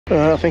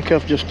I think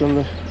I've just done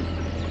what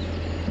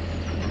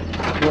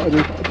I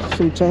do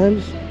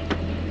sometimes.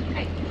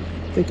 I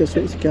think I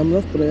switched the camera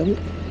off, but I haven't.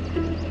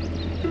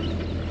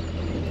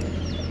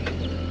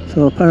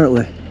 So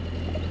apparently,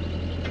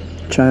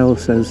 child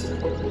says,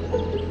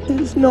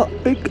 it's not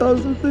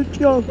because of the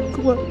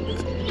chocolate,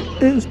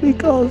 it's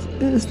because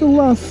it's the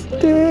last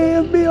day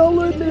of my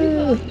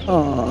holiday.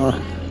 Aww.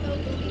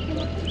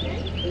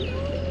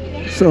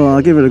 So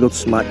I'll give her a good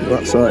smack,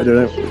 that sorted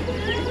her out.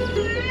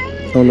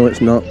 Oh no,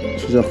 it's not,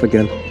 she's off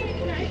again.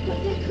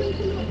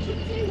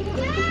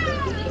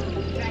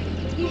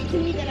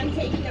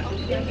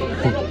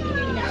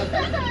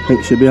 I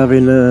think she'll be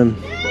having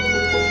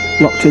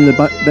locked in the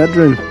back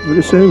bedroom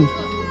very soon.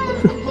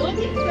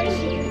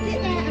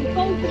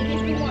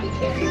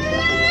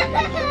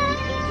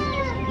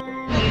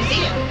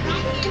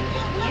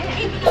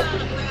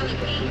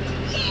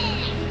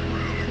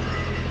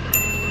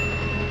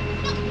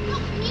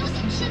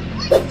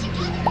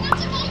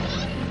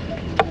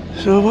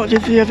 So what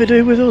did they ever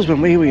do with us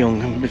when we were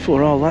young and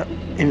before all that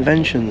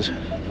inventions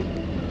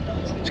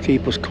to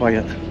keep us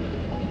quiet?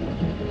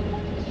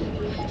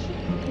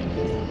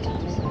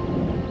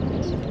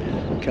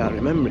 Can't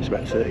remember, it's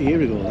about 30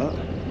 years ago that.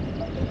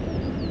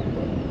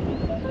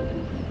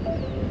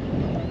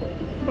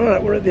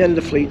 Alright, we're at the end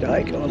of Fleet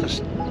Dyke, or the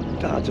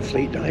start of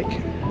Fleet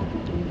Dyke.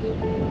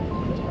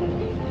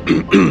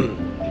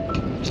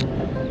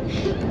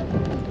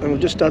 And we've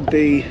just had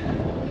the, do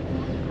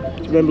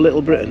you remember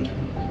Little Britain?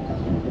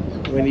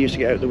 When he used to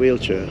get out of the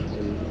wheelchair,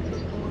 and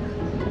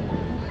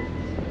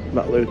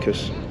Matt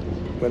Lucas,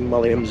 when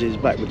Williams'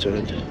 back were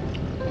turned.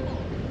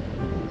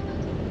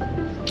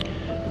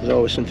 There's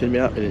always something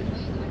happening.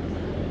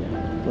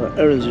 Well,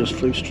 Aaron's just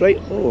flew straight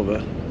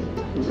over,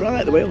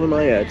 right the way over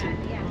my head,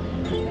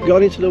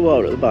 got into the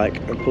water at the back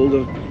and pulled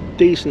a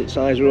decent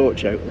sized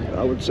roach out.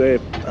 I would say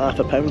half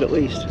a pound at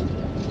least.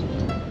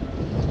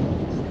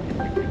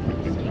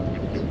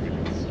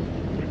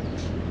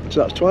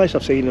 So that's twice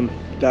I've seen them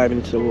diving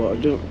into the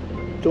water.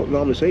 Don't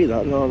normally see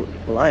that. No,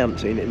 well, I haven't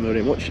seen it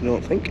very much, I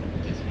don't think.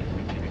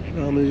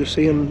 Normally just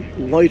see them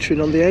loitering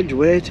on the edge,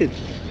 waiting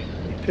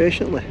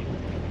patiently.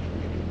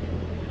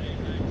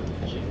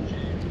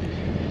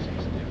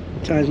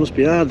 Times must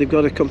be hard, they've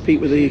got to compete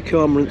with the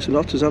cormorants and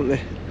otters, haven't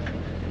they?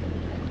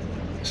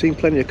 I've seen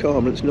plenty of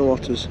cormorants, no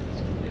otters.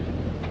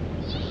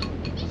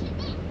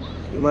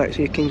 You might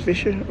see a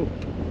kingfisher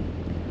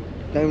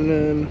up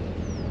down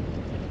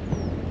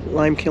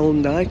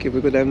Limekiln Dyke if we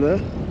go down there,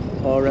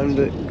 or around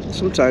it.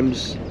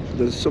 Sometimes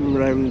there's some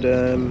around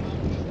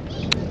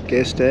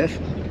Gaystafe.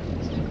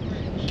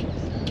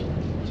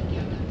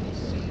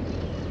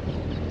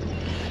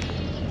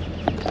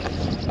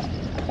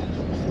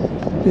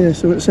 Yeah,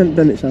 so at St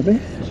Bennett's Abbey,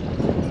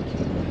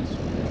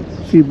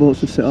 a few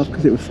boats have set off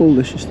because it was full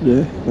this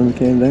yesterday when we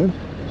came down.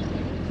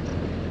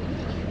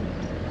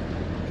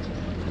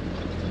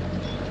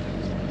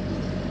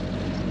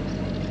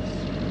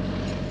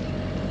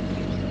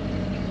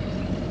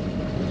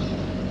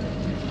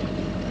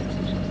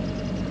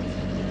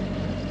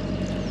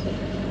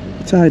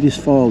 The tide is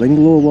falling,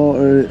 low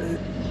water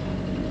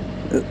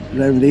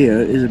around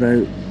here is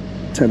about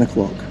 10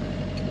 o'clock.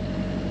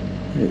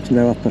 It's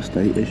now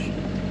 8:30ish.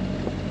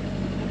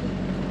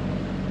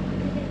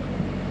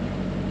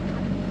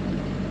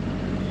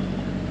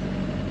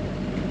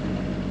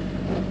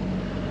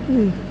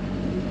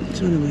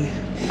 So anyway,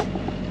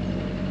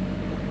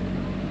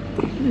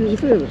 here's a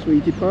favour,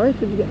 sweetie pie.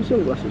 Did you get my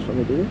sunglasses from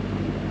me, did you?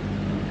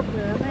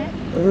 Where are they?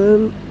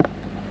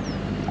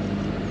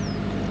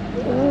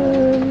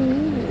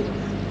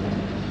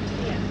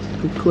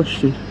 Good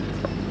question.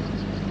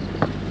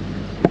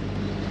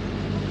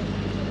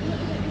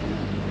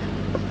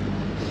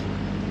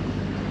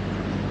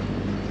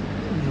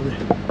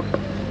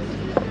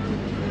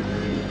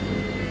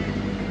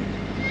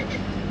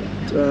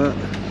 Right.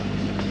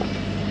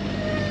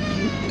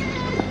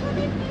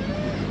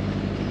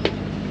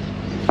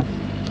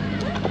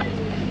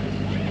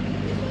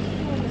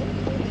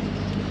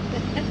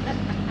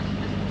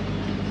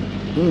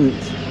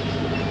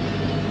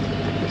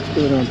 What's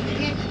going on?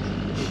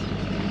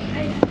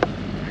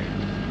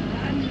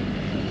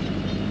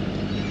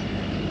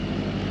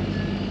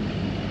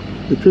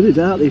 They're pretty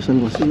dark, these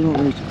sunglasses, you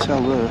don't need to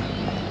tell there.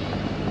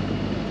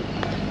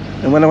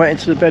 And when I went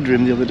into the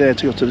bedroom the other day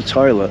to go to the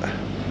toilet,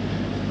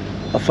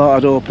 I thought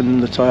I'd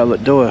opened the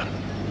toilet door,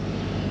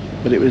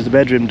 but it was the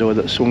bedroom door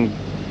that swung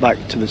back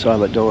to the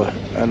toilet door,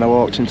 and I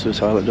walked into the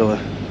toilet door.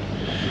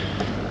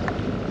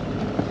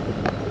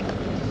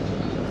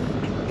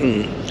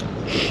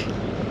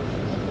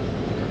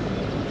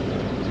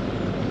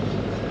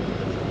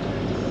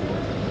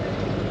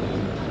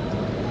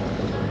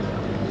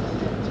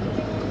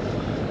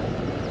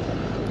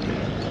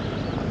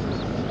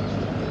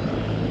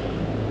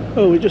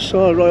 Oh, we just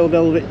saw a Royal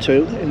Velvet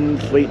 2 in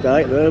Fleet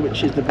Dyke there,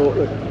 which is the boat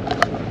that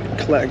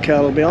Colette and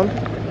Carl will be on,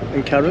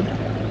 and Karen.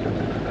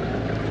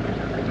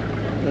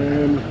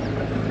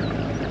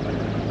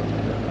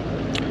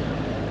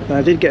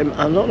 I did get,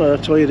 I don't know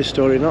if I told you this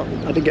story or not,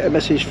 I did get a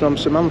message from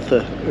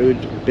Samantha who'd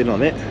been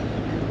on it,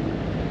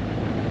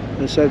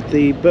 and said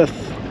the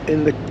berth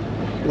in the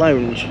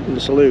lounge in the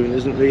saloon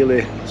isn't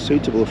really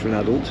suitable for an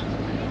adult.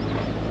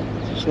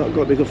 It's not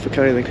going to be good for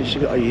carrying because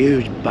she's got a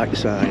huge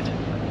backside.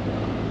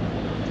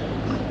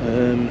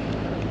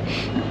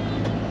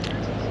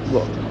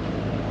 But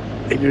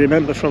if you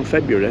remember from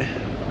February,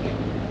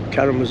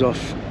 Karen was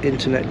off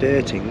internet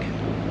dating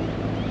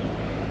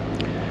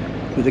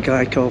with a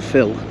guy called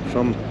Phil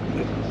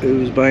who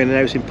was buying a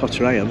house in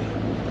Potterham.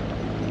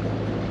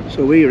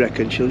 So we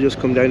reckon she'll just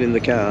come down in the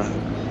car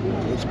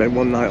and spend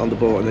one night on the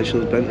boat, and then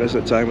she'll spend the rest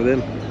of the time with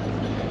him.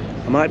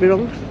 I might be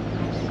wrong.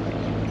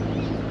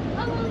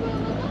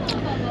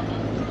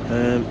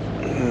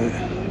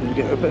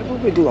 Get a bit of a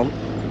wiggle on,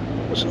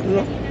 so I'm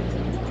not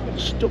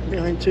stuck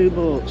behind two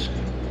boats.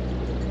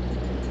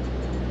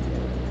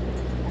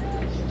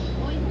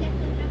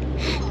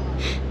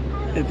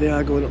 If they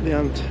are going up the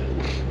Ant.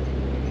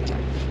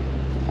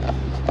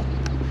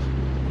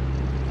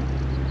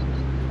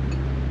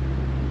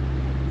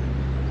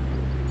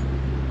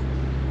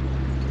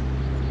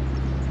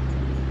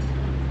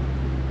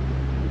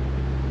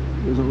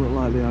 Doesn't look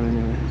like they are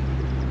anyway.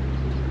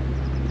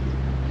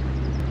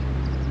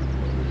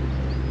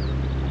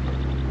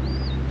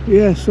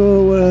 Yeah,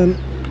 so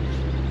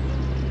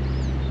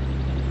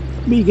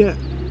we get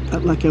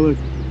at like our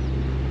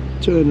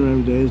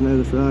turnaround days now,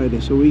 the Friday,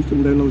 so we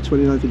come down on the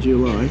 29th of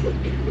July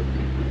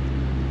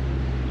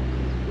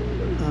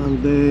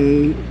and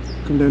they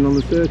come down on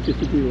the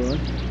 30th of July,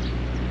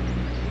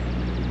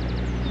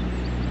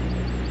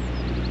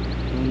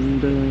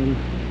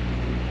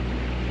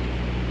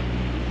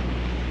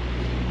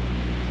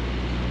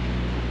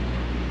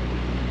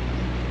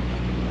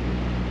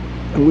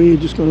 and we're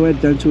just going to head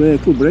down to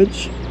Acle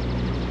Bridge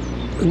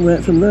and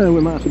wait from there.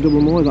 We might have to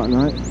double more that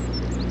night,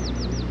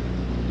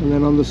 and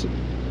then on the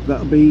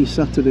that'll be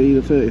Saturday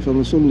the 30th. On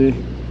the Sunday,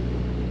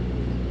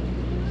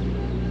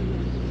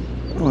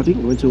 oh, I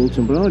didn't go into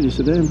Walsham Broad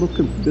yesterday and book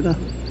them, did I?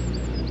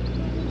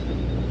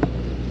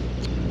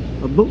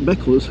 I booked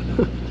Beckles.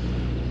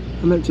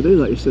 I meant to do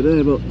that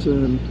yesterday, but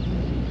me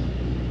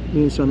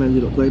and Sam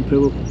ended up playing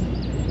pool.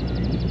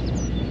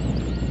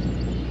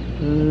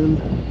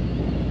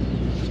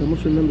 So I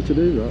must remember to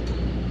do that.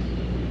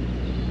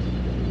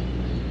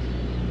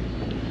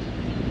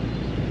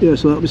 Yeah,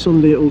 so that'll be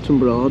Sunday at Walsham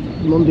Broad,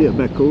 Monday at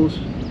Beckles,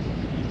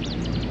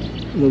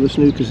 another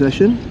snooker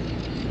session,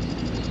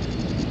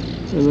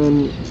 and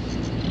then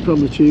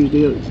probably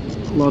Tuesday at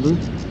Loddon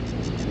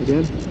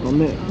again. I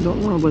don't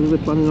know whether they're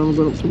planning on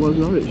going up towards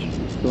Norwich,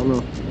 don't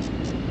know.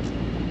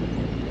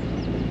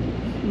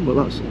 But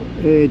that's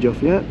age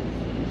off yet.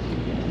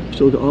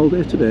 Still got all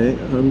day today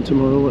and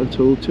tomorrow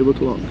until 2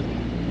 o'clock.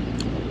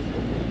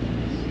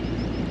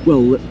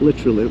 Well,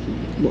 literally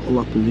what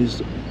will happen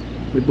is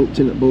we booked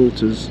in at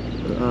Bolter's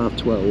at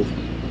 12:30.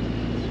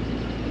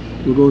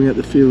 We'll go and get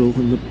the fuel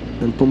and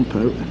pump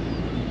out,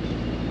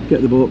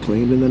 get the boat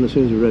cleaned, and then as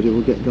soon as we're ready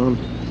we'll get gone.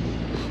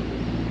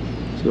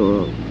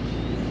 So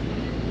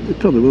it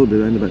probably will be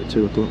around about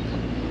 2 o'clock.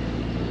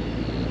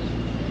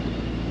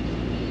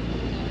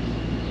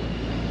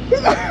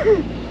 That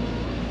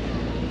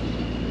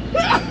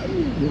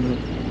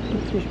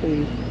must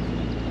be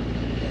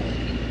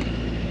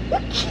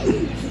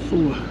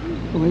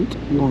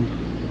 4.1.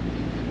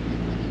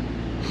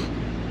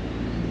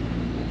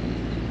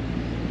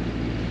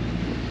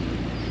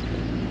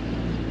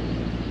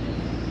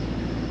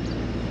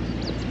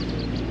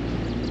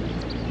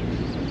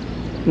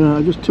 Yeah,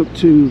 I just took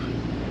 2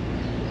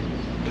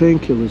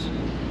 painkillers.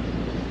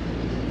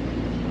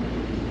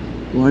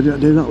 Why did I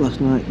do that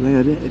last night? I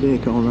had a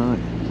headache all night.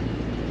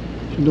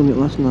 Should have done it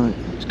last night.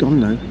 It's gone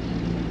now.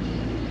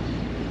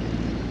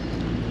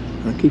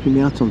 I'm keeping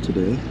my hat on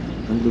today.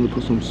 I'm going to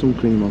put some sun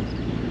cream on.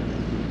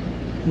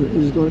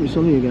 It's going to be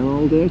sunny again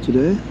all day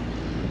today.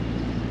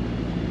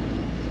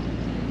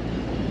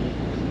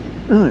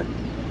 Right,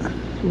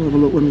 we'll have a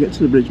look when we get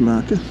to the bridge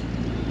marker.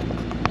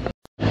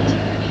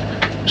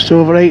 Just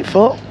over 8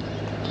 foot.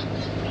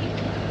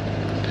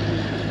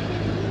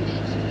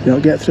 You'll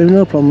get through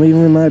no problem,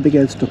 even with my big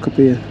head stuck up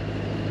here.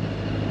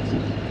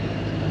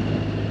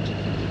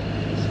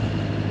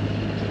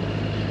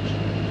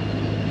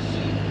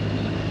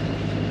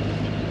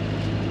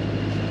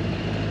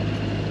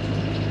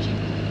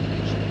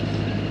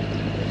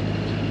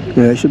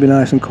 Yeah, it should be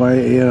nice and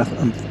quiet here,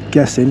 I'm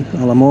guessing,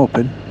 well I'm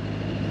hoping.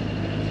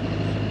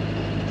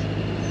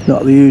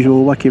 Not the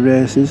usual wacky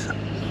races.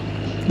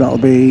 That'll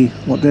be,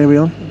 what day are we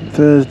on?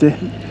 Thursday.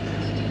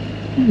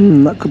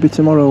 That could be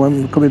tomorrow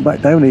when we're coming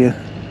back down here.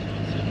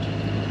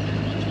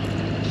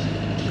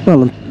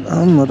 Well,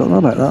 I don't know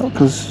about that,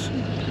 because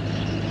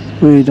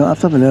we don't have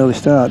to have an early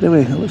start, do we?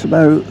 It's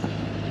about,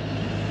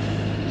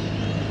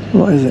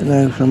 what is it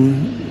now,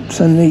 from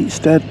St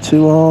Neatstead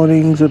to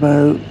Hornings,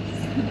 about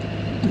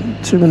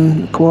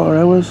 2¼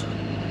 hours.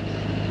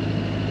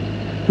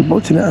 We're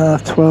booked in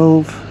at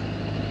 12:30,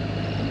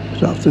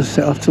 so I have to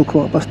set off till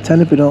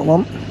 10:15 if we don't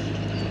want.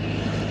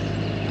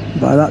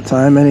 By that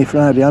time any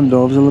Friday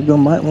handovers will have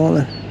gone back, won't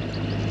they?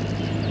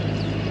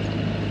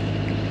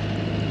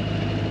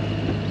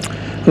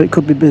 But it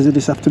could be busy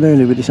this afternoon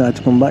if we decide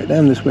to come back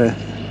down this way.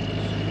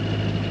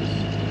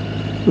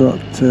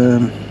 But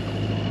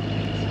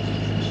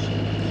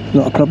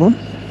not a problem.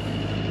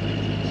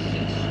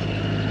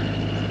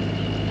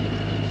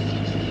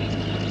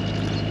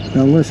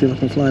 Now I'm going to see if I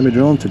can fly my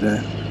drone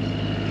today.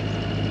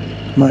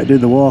 Might do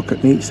the walk at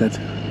Neatshead.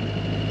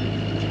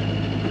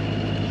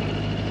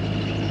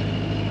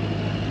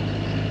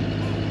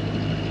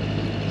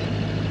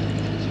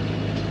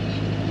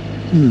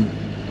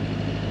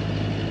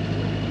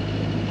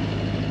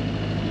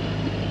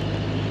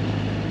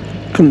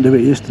 Couldn't do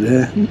it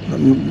yesterday.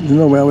 There's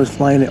no way I was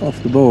flying it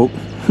off the boat.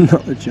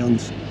 Not a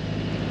chance.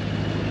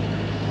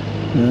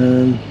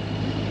 Then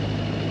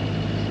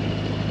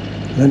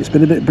it's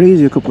been a bit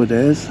breezy a couple of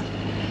days.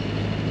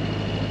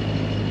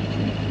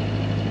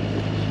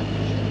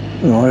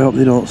 Oh, I hope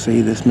they don't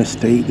see this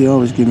mistake. They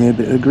always give me a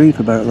bit of grief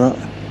about that.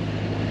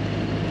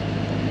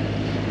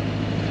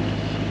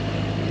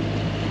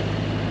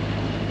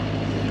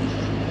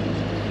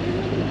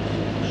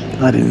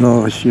 I didn't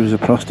know she was a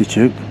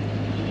prostitute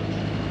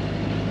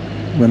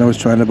when I was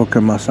trying to book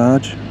a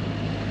massage.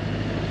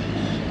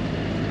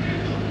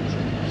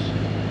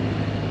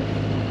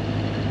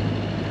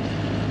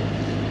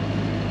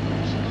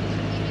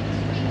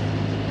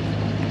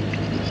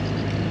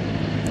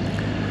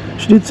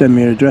 She did send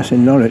me her address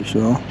in Norwich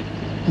though.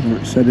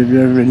 It said if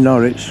you're ever in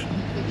Norwich,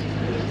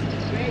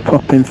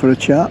 pop in for a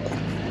chat.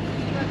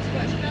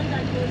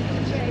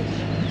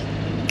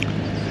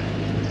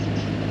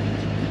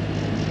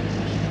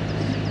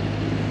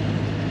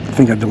 I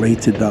think I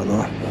deleted that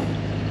though.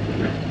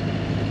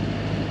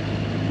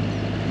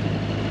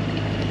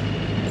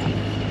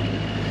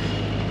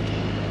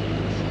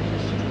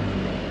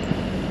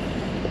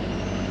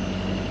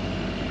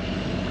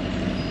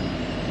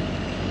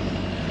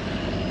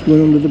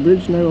 Going under the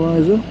bridge now,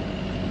 Eliza.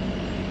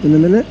 In a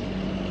minute.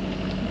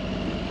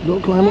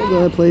 Don't climb up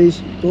there,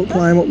 please. Don't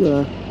climb up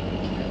there.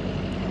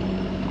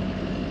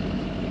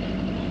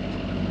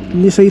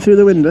 Can you see through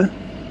the window?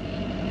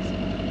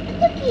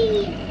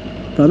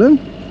 Pardon?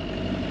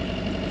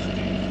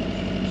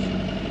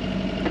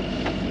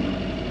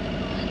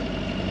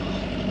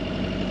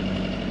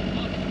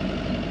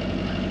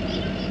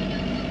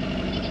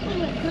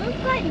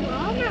 Quite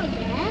warm out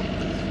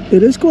there.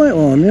 It is quite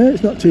warm, yeah.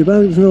 It's not too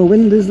bad. There's no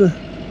wind, is there?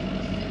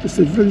 Just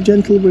a very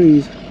gentle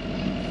breeze.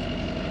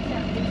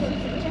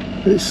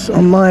 It's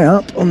on my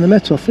app, on the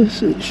Met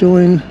Office, it's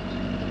showing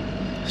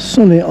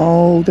sunny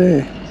all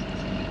day.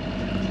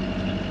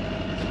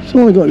 It's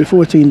only got to be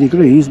 14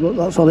 degrees, but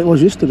that's all it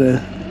was yesterday.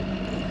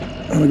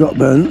 And I got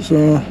burnt,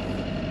 so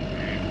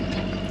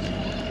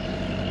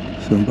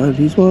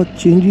somebody's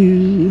watching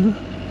you.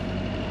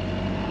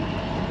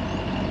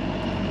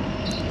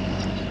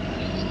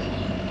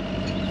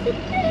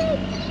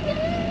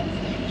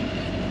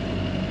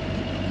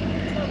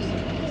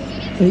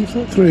 Eight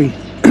foot 3.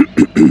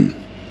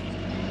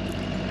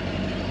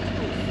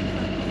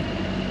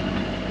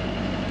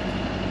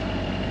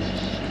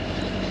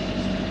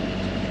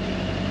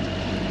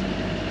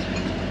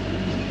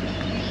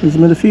 There's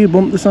been a few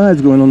bump the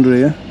sides going under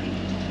here.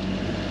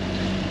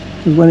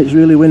 Because when it's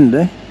really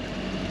windy,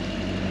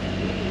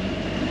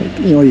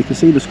 you know, you can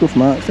see the scuff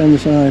marks down the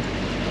side.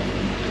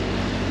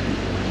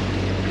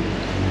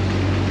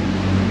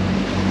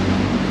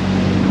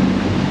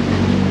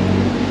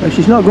 Well,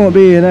 she's not going to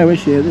be here now, is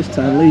she, at this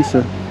time,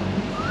 Lisa?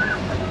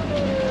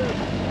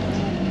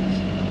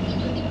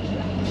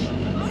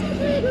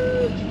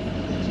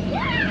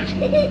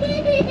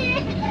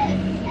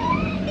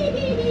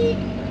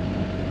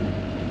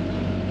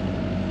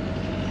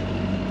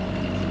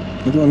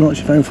 I don't know what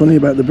she found funny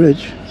about the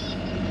bridge.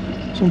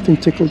 Something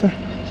tickled her.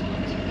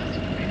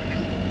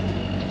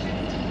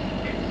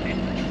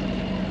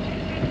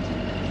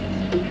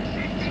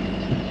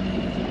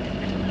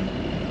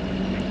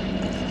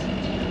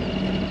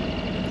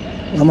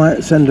 I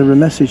might send her a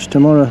message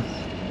tomorrow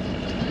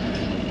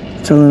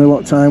telling her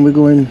what time we're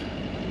going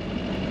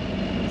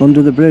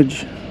under the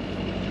bridge.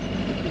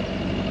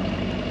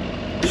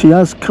 She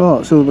has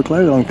caught Silver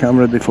Cloud on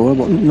camera before,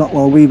 but not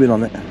while we've been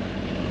on it.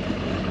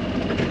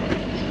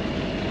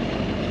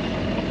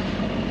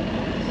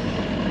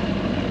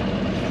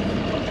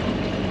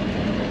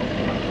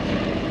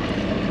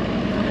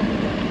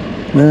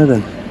 There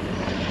then.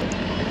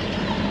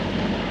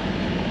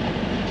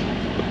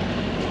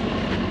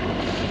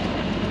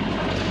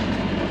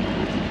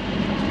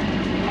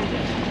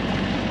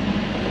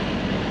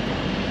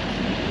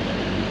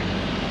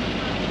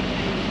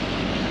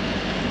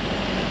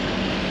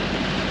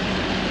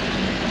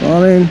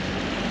 Morning.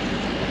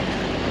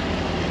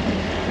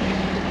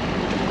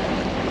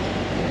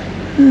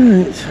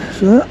 Right,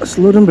 so that's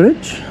London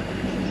Bridge.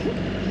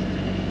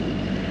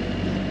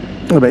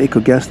 I bet you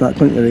could guess that,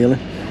 couldn't you, really?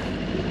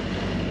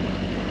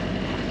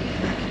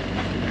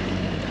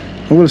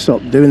 I'm going to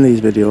stop doing these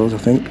videos, I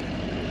think.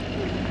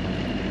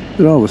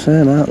 They're all the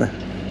same, aren't they?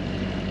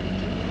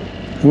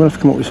 I'm going to have to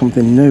come up with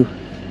something new.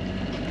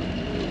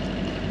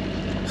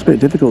 It's a bit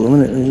difficult,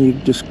 isn't it? You're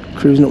just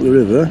cruising up the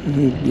river, and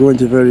you go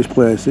into various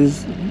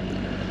places.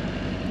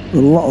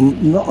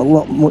 Not a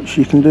lot much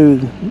you can do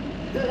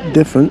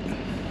different.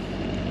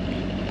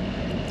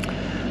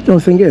 The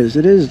only thing is,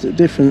 it is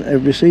different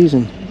every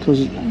season,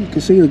 because you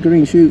can see the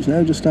green shoots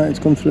now just starting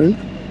to come through.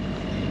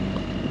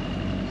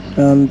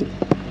 And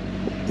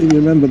if you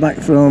remember back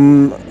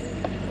from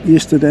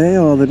yesterday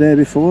or the day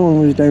before when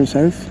we was down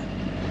south,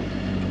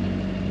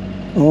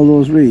 all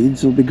those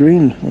reeds will be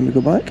green when we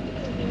go back.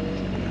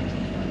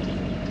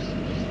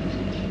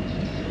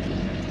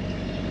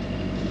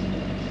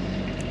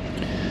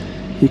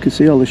 You can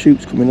see all the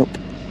shoots coming up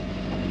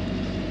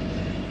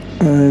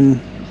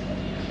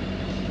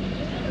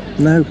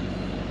now.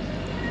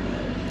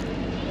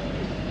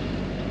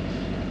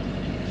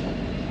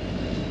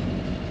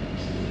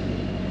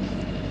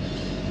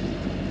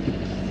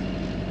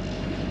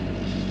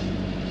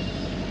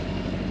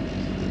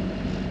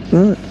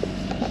 Right,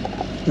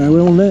 I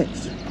will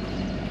next.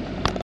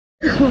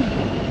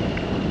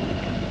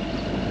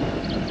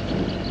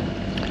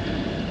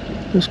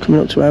 Just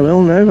coming up to our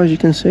well now, as you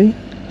can see.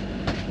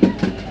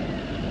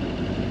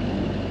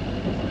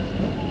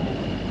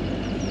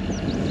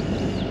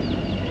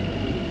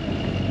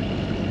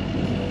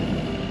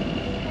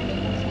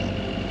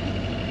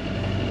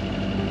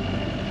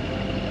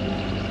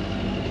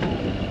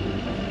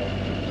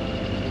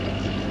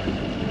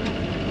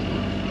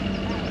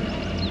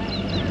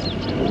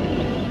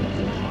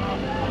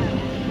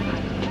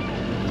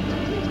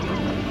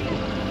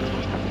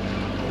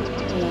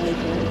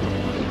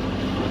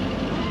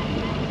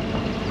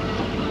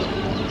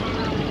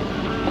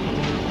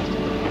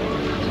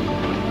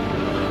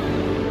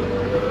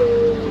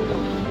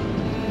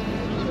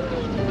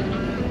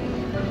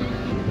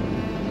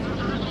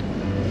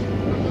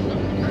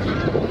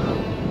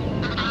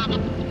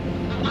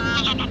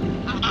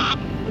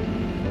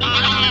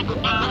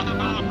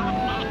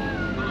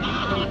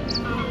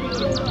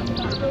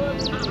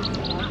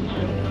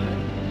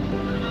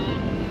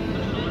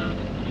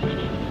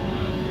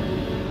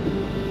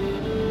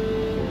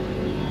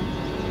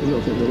 I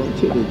don't think they're like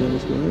tiddly,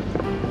 that's right.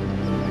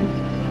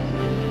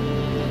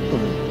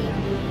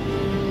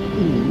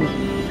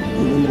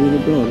 And then the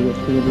broad, that's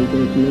probably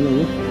going to come in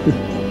over.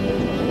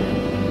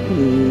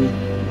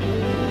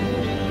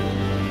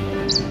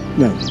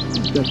 No,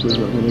 it's definitely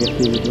not going to get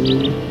through the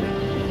door.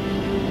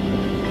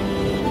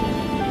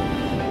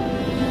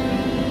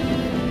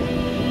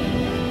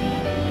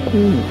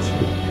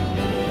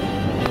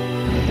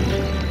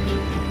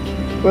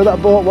 Where that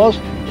boat was?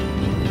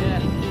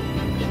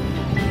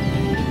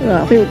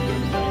 Yeah, I think.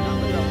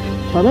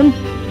 Pardon?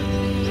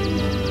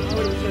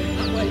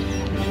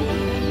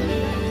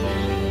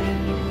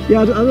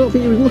 Yeah, I don't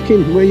think he was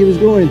looking where he was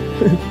going.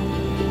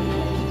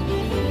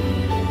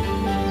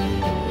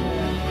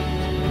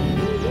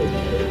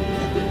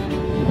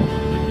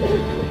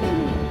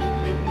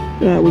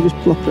 Right, we'll just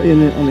plop it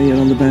in on here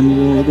on the bend.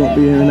 We'll go up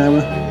here an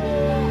hour.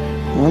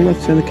 I'm going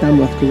to turn the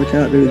camera off because I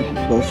can't do it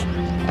both.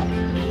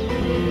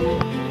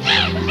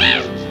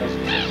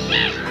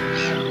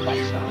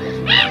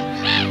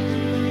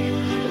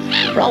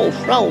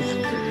 Rolf!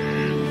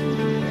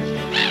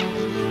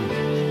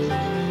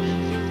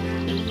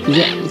 Is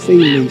that the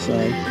feeding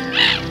sign?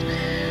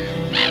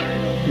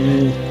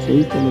 Yeah, so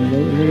he's coming out,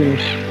 isn't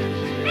he?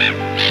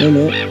 Oh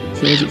no,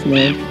 change it for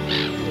now.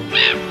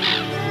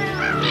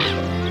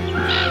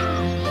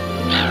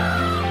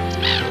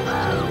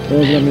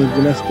 Oh, that means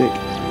domestic.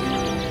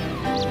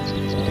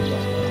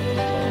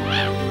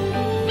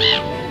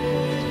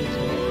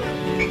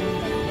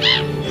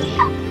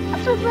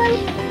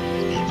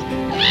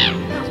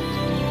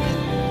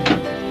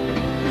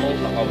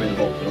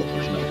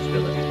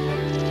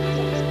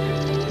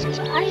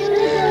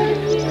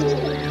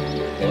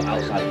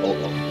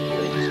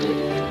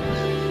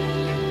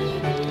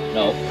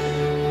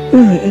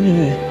 Right,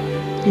 anyway,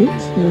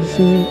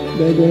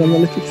 they're going on the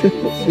little trip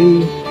up the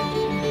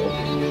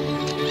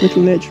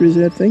little nature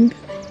reserve thing,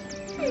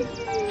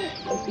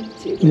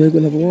 and we're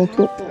going to have a walk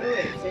up.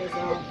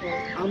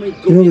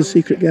 You know there's a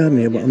secret garden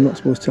here, but I'm not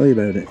supposed to tell you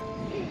about it.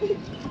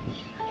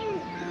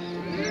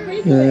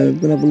 We're going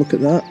to have a look at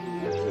that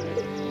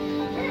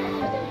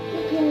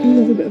and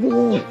have a bit of a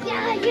walk.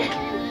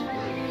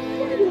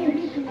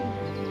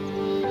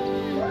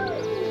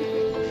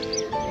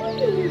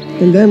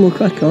 And then we'll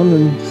crack on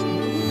and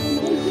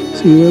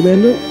see where we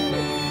end up.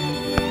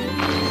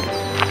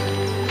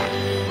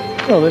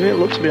 Well, there didn't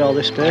look to be all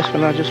this space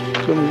when I just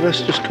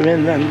come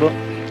in then, but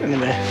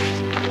anyway.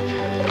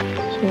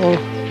 So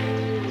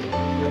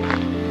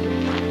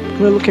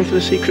we're looking for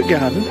the secret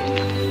garden.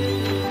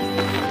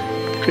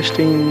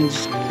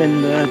 Christine's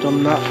been there,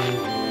 done that,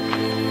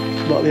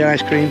 bought the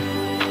ice cream.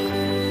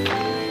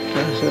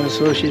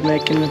 So she's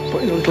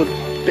putting a little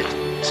bit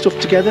stuff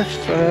together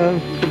for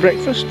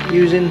breakfast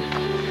using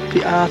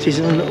the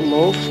artisan little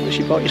loaf that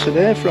she bought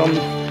yesterday from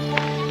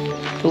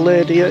the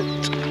lady at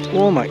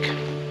Womack.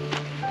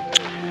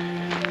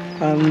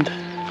 And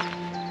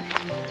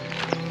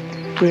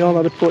we all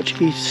had a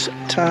Portuguese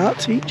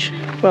tart each.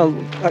 Well,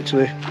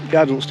 actually, the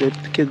adults did,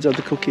 the kids had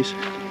the cookies.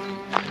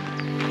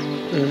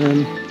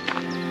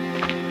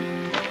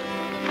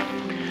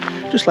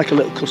 Just like a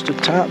little custard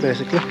tart,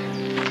 basically.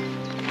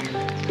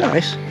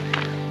 Nice.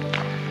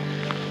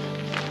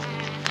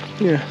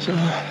 Yeah, so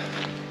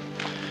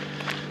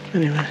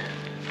Anyway,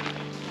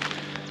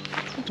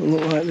 don't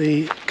look like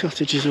the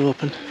cottage is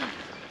open.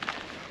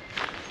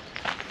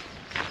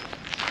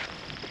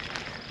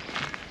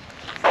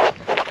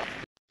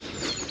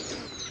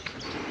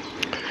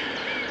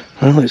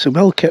 Well, it's a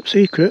well kept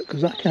secret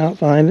because I can't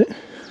find it.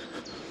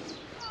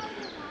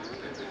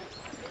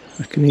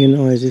 I can hear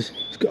noises.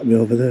 It's got to be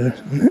over there,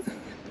 hasn't it?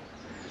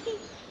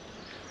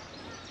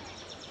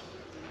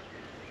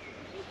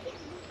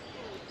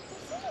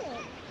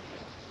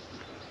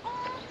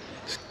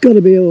 It's got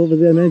to be over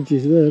them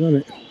edges there,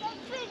 hasn't it?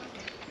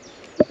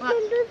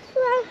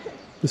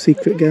 The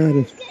secret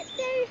garden.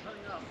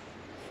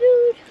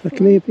 I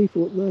can hear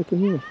people up there,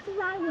 can you?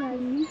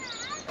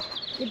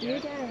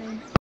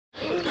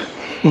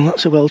 Well,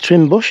 that's a well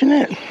trimmed bush,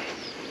 isn't it?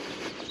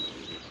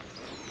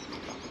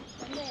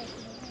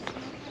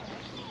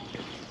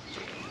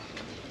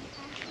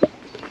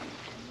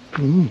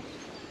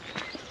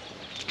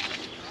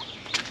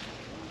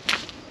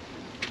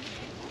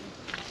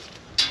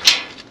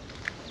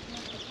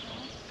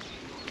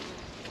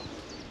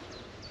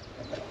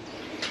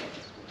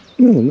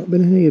 No, I've not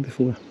been in here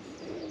before.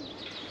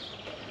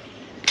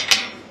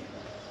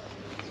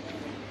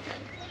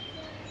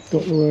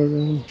 Don't know where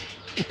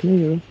I can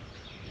hear them.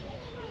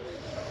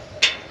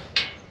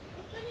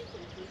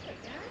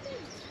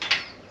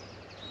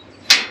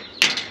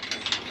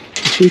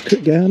 A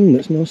secret garden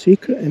that's no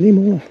secret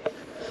anymore.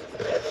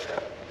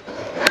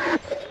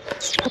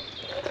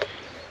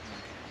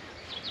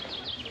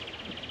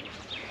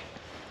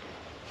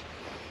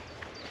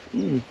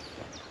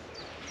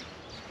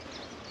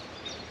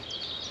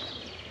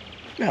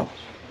 Now,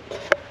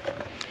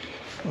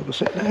 I'll go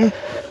sit down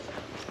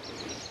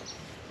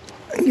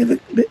and give a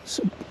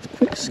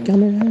quick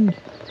scan around.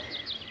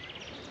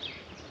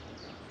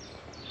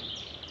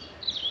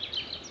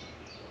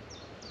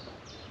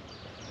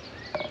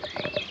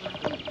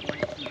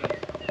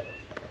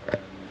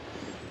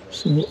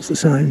 So what's the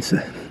sign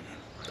say?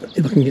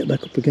 If I can get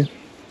back up again.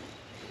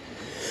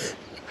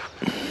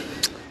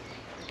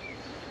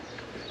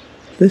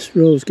 This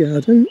rose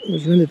garden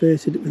was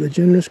renovated with a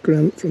generous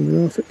grant from the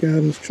Norfolk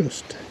Gardens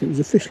Trust. It was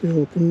officially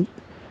opened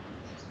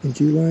in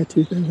July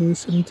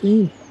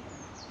 2017.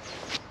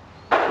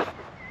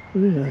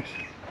 Very nice.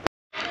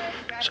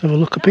 Let's have a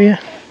look up here.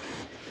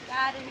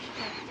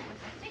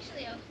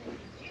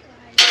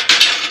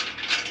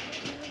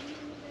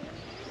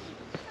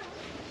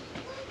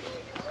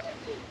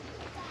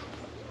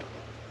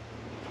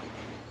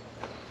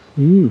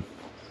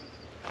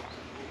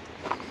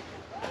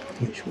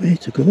 Which way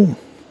to go?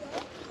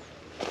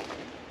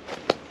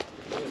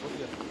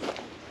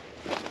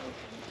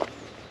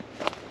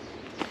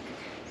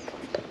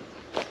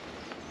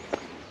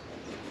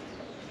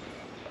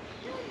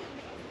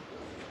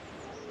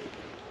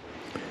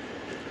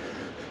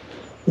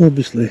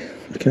 Obviously,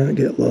 I can't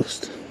get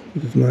lost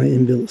with my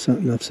inbuilt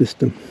sat-nav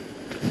system.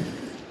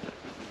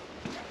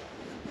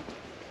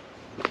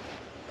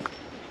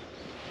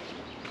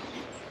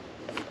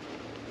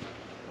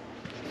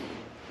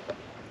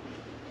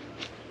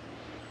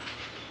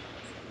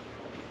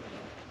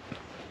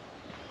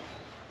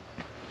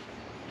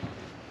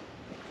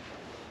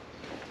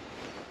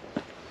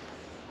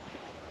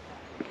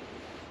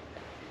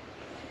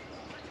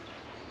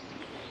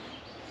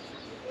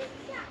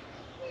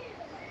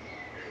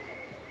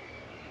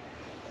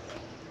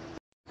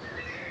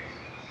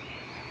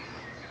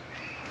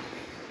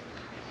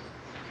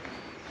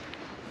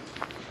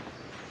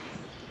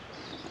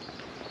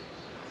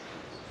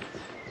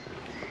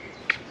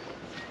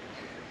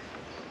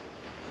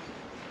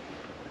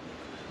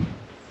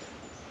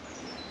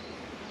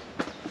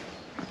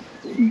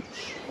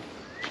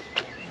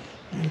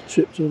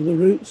 Tripped over the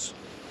roots.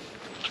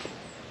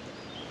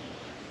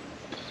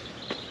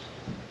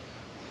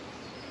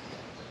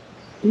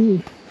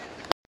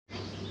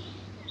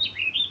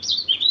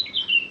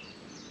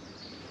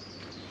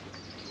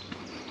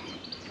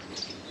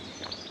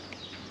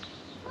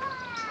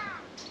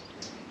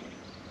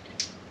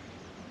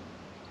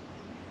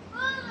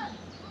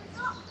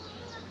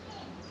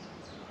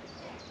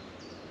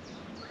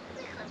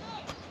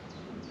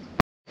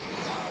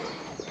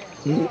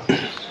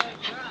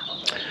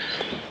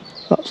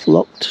 That's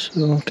locked,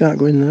 so I can't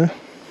go in there.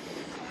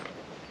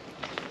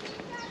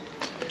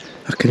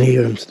 I can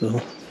hear them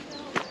still.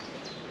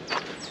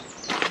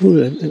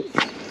 Oh,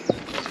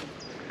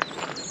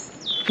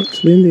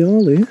 actually in the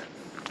hall here.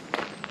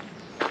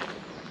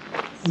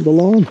 On the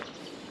lawn.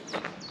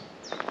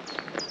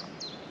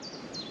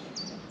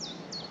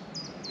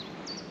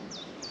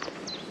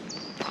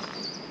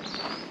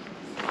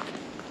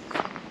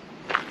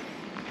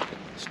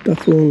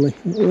 Staff only,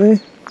 that way.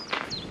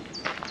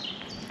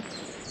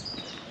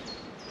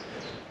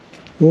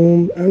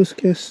 Home, house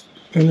guests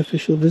and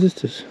official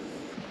visitors.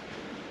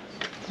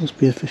 Must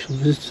be official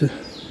visitor.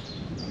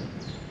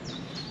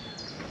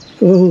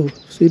 Oh,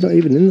 see, not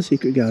even in the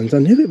secret gardens. I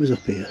knew it was up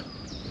here.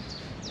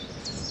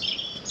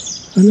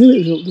 I knew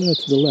it was up there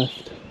to the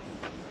left.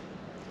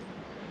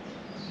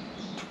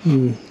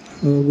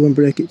 I'll go and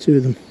break it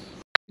to them.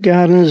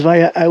 Gardens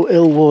via Out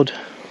Hill Wood.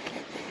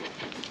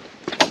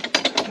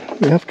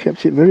 We have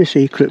kept it very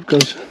secret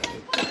because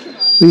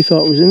we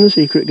thought it was in the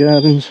secret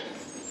gardens.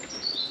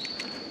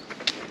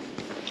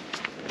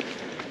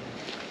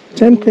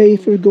 10p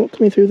for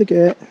coming through the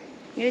gate.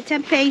 You're a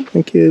 10p.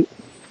 Thank you.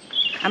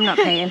 I'm not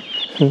paying.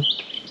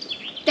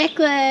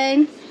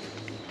 Declan,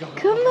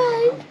 come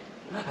on.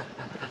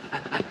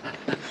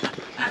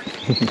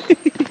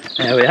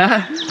 There we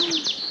are.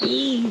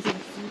 Jesus.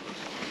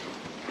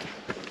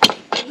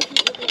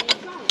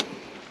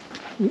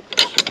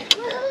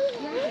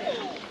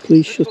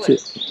 Please shut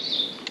it.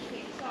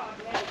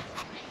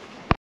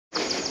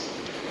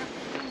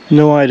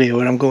 No idea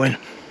where I'm going.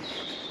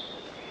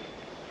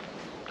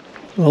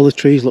 All the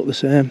trees look the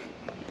same.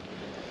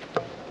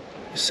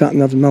 The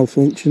sat-nav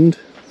malfunctioned.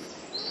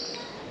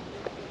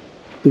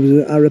 There was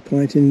an arrow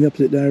pointing in the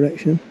opposite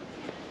direction.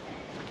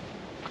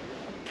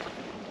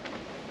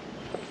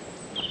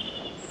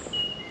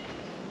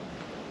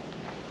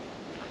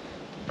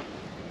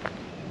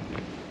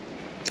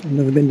 I've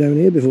never been down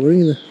here before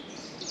either.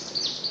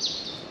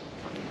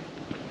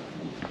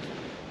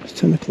 It's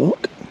 10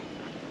 o'clock.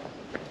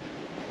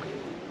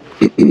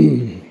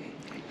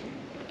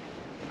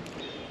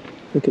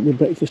 Look at my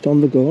breakfast on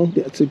the go,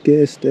 get to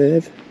Gay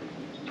Stave.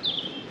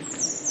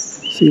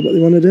 See what they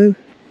want to do.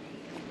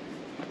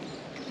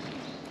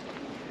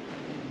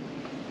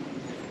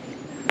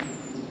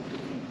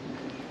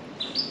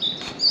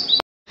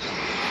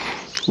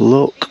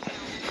 Look,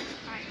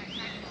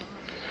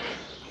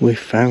 we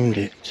found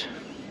it.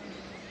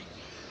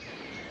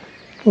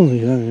 Oh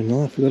yeah,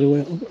 no, I forgot to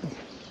wait.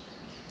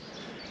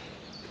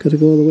 Gotta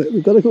go all the way.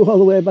 We've got to go all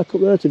the way back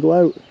up there to go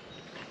out.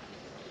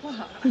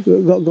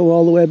 We've got to go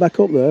all the way back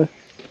up there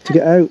to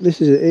get out.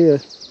 This is it here.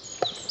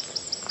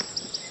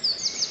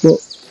 But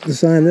the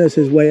sign there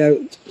says way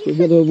out. So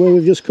where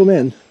we've just come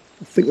in,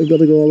 I think we've got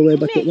to go all the way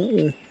back up that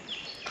way.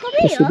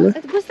 Possibly.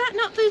 Was that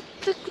not the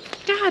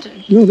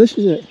garden? No, this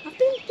is it. I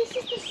think this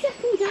is the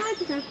second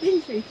garden I've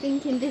been through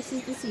thinking this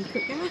is the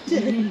secret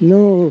garden.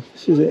 No,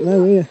 this is it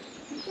now here.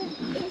 It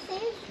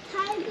says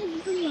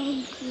tigers belong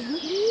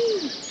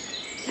here.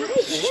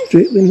 Tigers?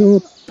 Strictly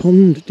no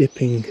pond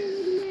dipping.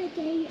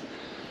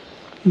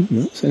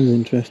 That sounds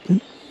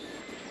interesting.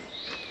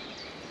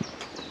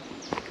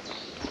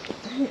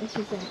 I think this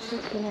is their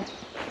shop, isn't it?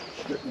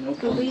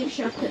 There'll be a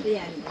shop at the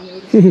end and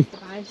you'll just have to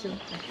buy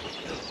something.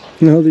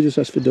 No, they just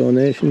asked for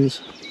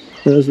donations.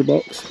 There's the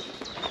box.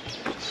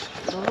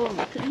 Oh, look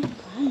at them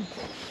plants.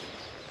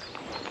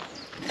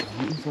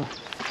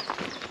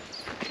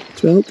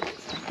 To help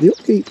the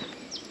upkeep.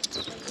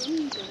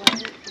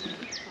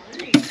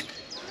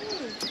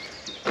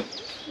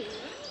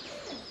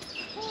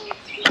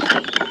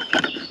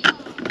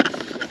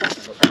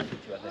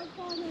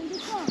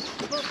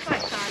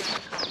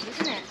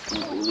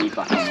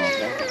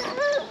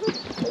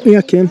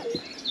 Yeah, Kim.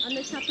 On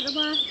the top of the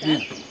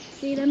water,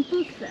 see them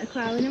pugs that are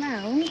crawling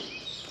around?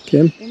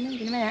 Kim. In a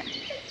minute.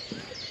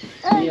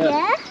 Oh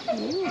yeah?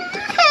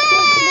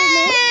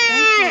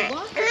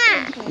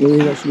 We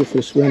need to go for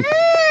a swim.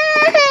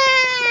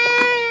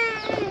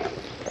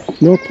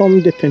 No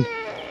pond dipping.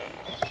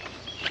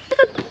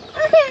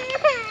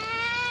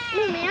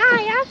 Mummy, I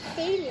have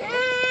seen it.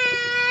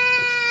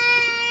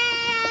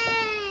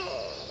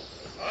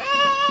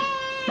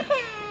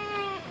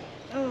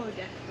 Oh,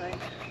 definitely.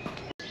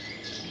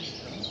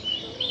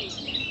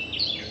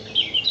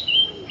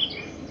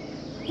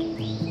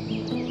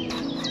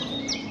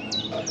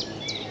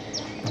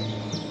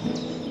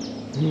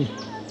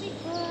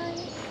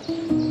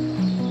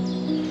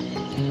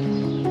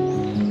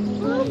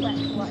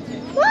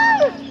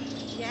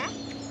 Yeah?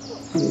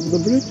 The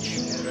bridge.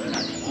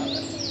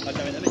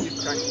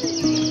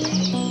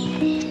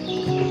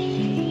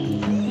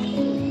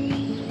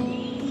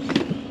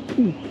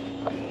 Ooh.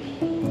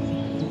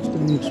 It's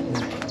down this way.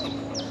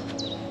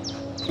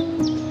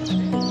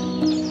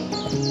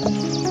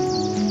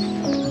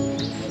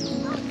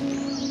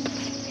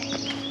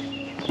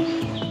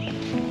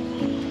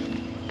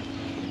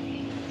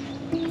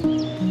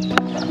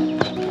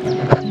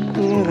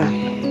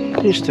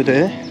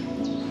 Yesterday,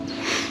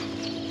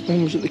 when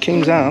I was at the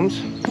King's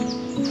Arms,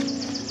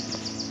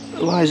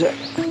 Eliza,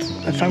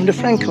 I found a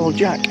friend called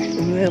Jack,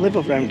 and they live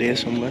around here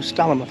somewhere,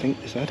 Stalham I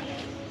think they said.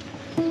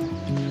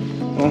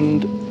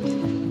 And,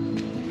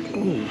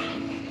 ooh,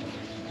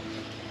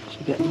 it's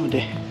a bit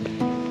muddy.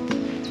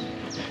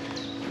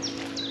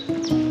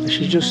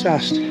 She just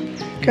asked,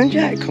 can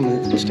Jack come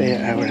and stay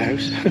at our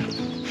house?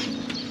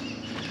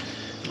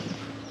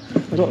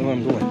 I don't know where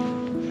I'm going.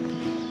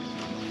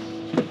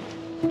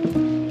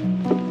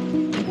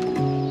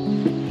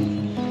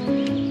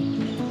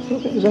 I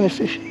don't think there's any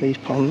fish in these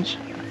ponds.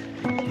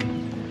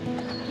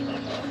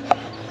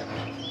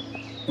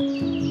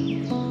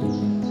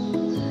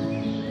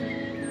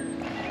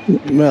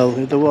 Well,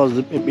 if there was,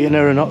 it'd be an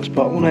aeronaut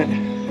spot, wouldn't it?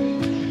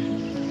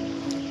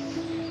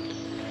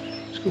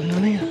 What's going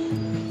on here?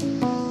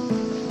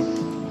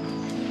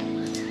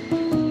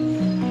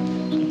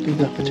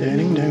 Something's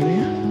appertaining down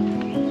here.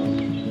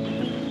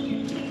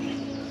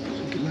 I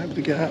think it might be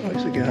the garden. Oh,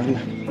 it's the garden.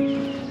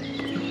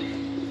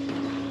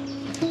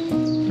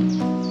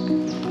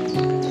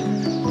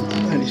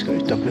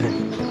 dog with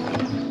him.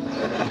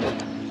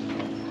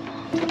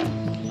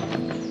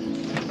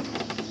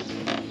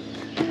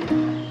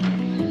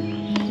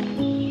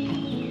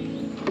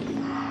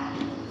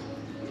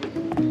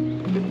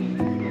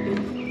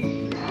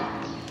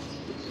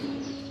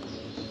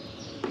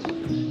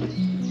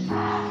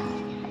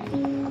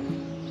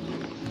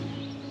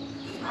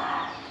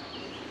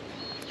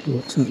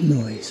 What's that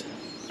noise?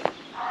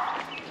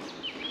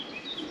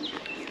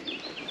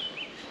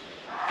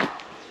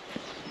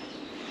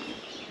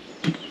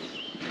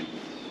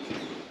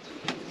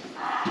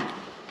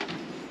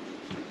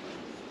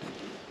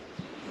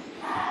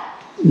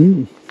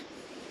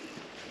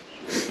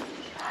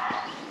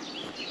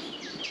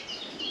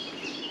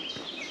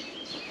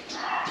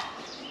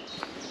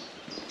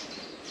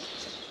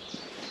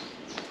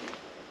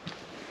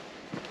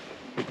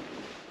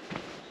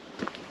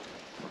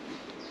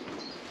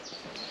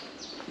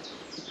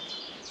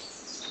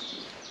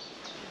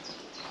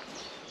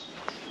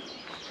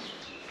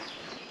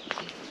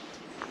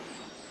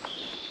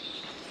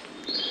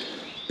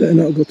 Better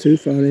not go too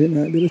far in, it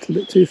might be a little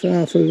bit too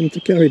far for them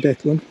to carry,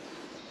 Declan.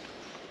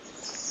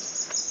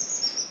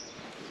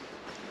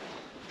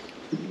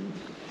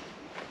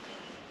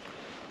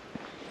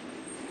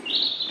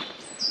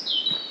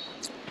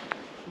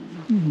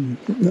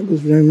 That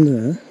goes round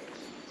there.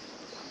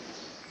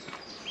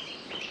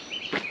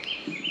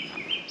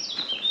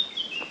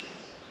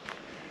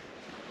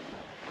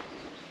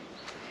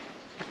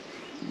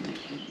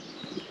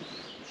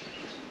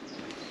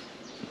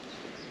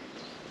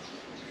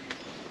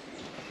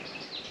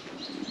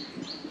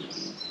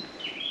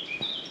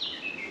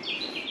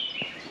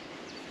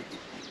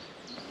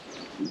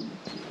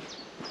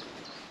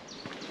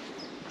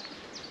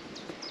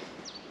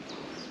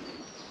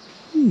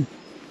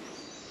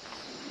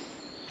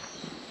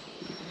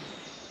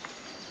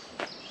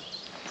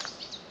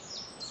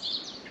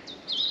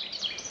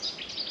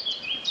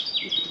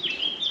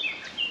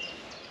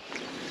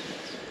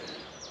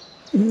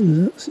 What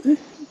does that say?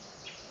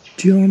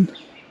 John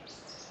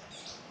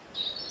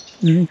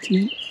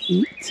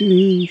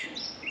 1983,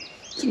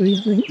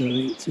 I think, or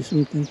 80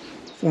 something,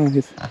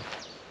 5.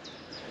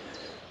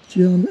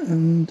 John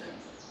and...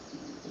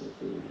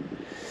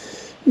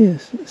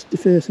 yes, let's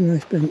deface a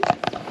nice bench.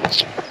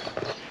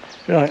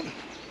 Right,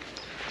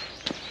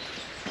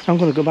 I'm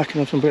going to go back and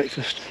have some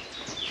breakfast.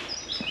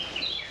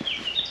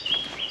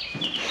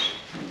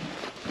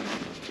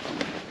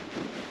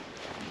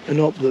 And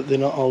hope that they're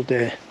not all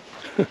day.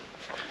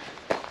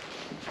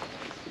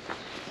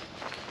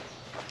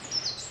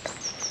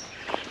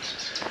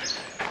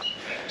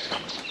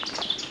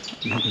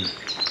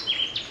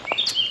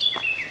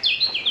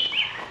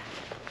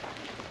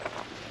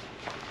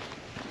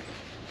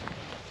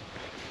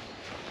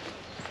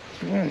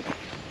 Right.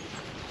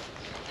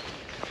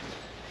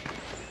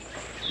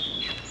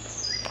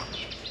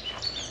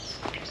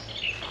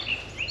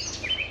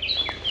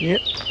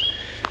 Yep.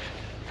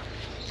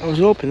 I was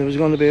hoping there was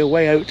going to be a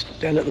way out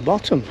down at the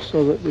bottom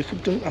so that we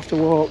didn't have to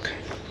walk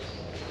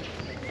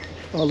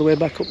all the way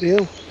back up the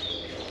hill.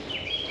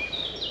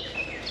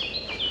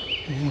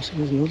 Yeah, so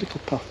there's no little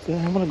path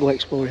there. I want to go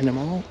exploring them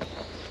all.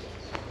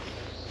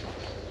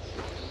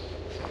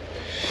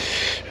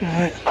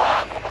 Right,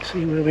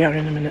 see where we are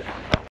in a minute.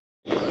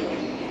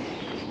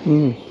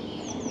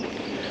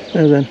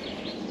 Now then,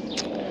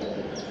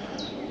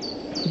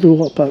 we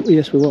walk past,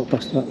 yes, we walked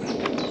past that.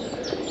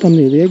 I'm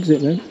near the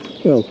exit now.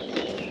 Well,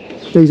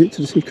 the exit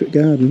to the secret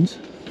gardens.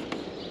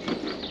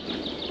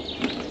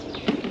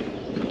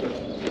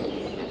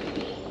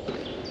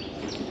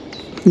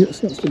 Yes,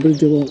 that's the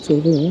bridge I walked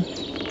over there.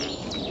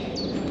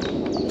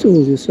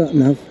 Told you, sat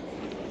nav.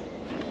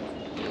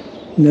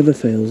 Never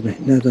fails me,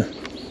 never.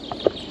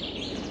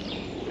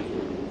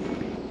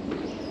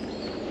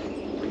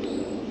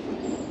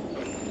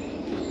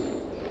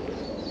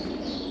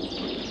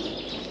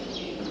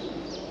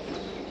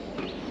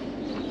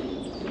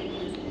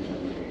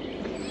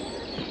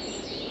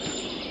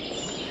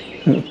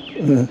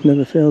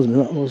 Never fails me,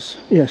 that was,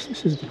 yes,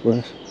 this is the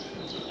place.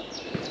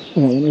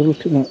 Right, let me have a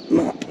look at that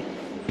map.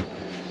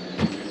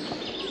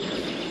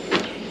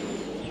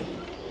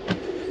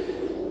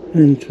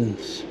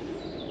 Entrance.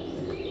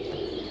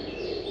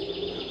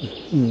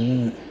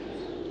 Alright.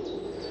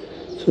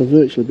 So I've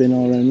virtually been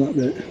all around that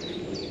bit.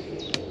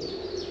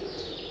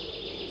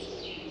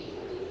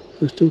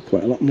 There's still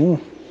quite a lot more.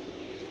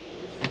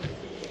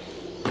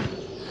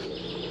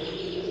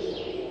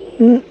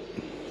 Right.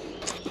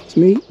 It's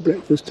me,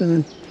 breakfast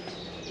time.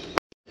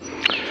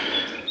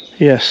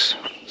 Yes,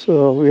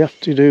 so we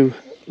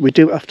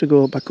do have to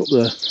go back up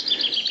there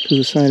because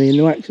the sign here,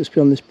 no access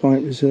beyond this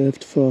point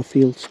reserved for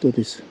field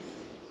studies.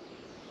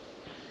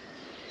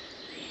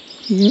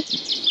 Yep.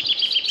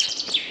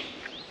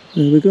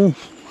 There we go.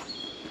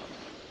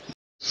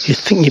 You'd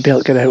think you'd be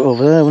able to get out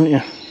over there, wouldn't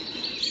you?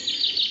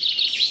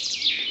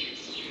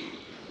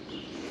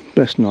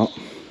 Best not.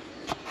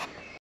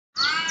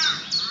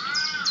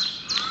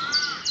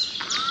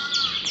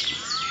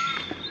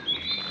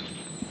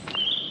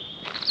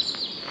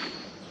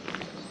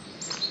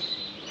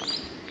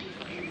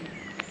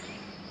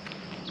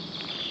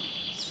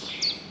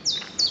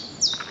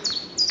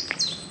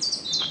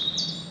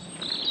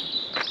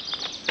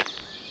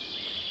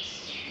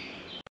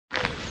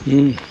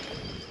 I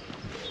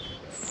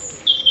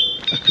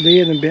could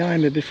hear them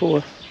behind me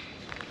before.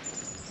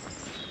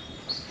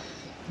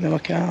 No, I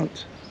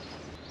can't.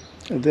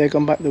 Have they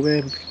gone back the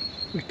way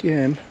we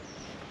came?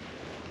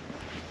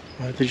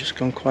 Or have they just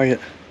gone quiet?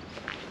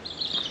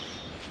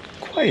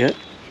 Quiet?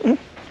 Huh?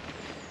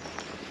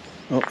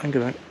 Oh, hang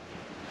on.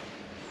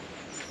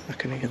 I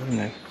can hear them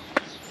now.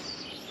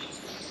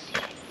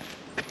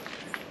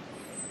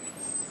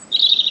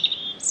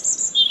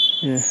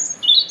 Yeah.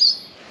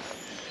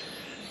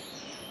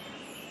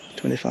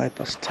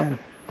 10:25.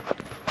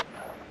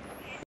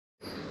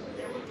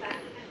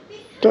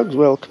 Dogs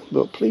welcome,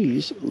 but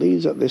please,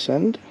 leads at this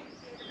end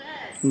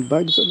and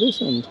bags at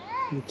this end.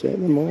 And take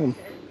them home.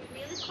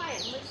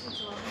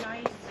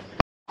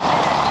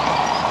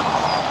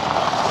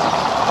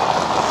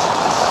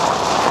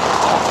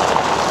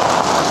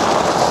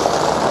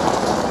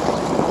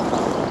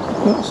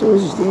 That's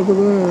us just over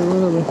there,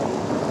 where are we?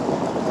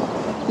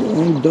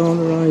 On Dawn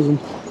Horizon.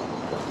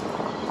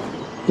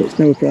 It's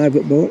now a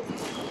private boat.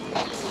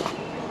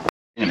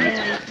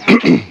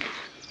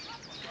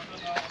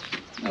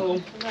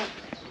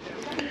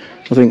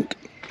 I think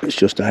it's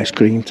just ice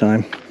cream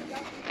time.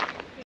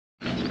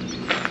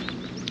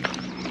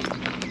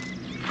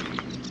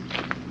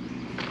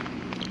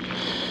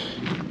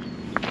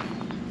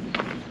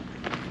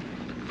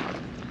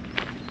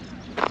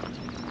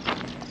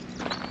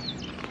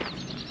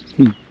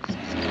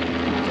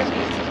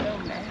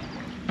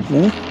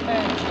 Yeah?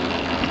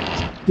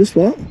 Just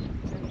what?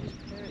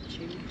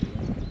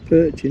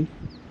 Perching.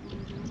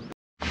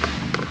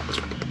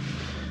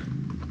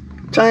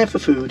 Time for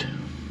food.